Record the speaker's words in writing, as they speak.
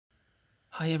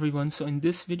Hi everyone, so in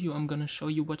this video I'm gonna show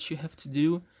you what you have to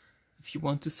do if you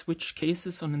want to switch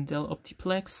cases on a Dell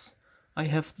Optiplex. I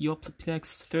have the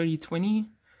Optiplex 3020,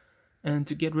 and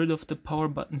to get rid of the power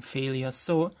button failure.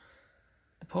 So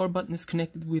the power button is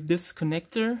connected with this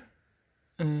connector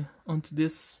onto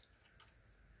this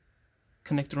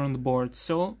connector on the board.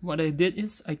 So what I did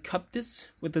is I cut this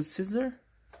with a scissor,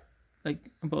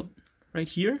 like about right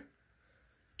here.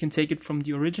 You can take it from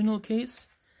the original case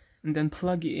and then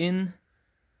plug in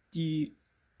the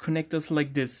connectors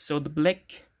like this. So the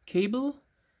black cable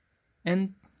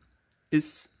and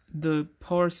is the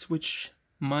power switch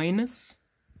minus,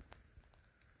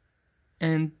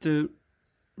 and the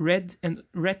red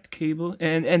cable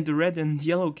and the red and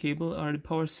yellow cable are the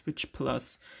power switch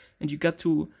plus. And you got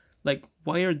to like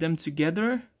wire them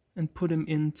together and put them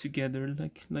in together,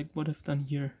 like what I've done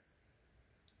here.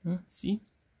 See?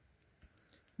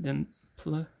 Then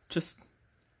just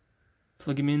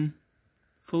plug them in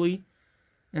fully,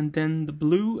 and then the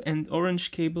blue and orange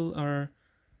cable are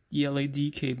the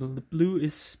LED cable. The blue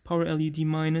is power LED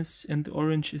minus and the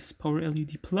orange is power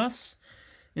LED plus.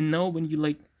 And now when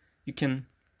you can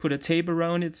put a tape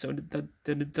around it so that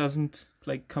it doesn't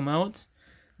like come out.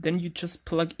 Then you just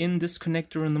plug in this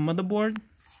connector on the motherboard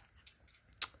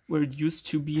where it used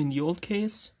to be in the old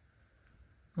case.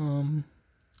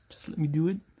 Just let me do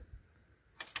it.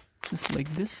 Just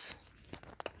like this.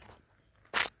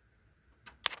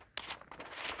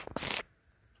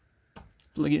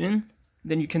 Plug it in,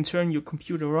 then you can turn your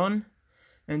computer on,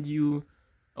 and you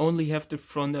only have the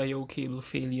front I/O cable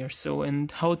failure. So, and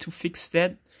how to fix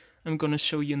that I'm gonna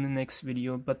show you in the next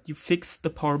video, but you fixed the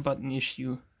power button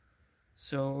issue.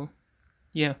 So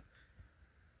yeah,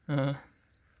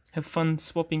 have fun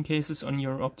swapping cases on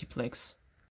your Optiplex.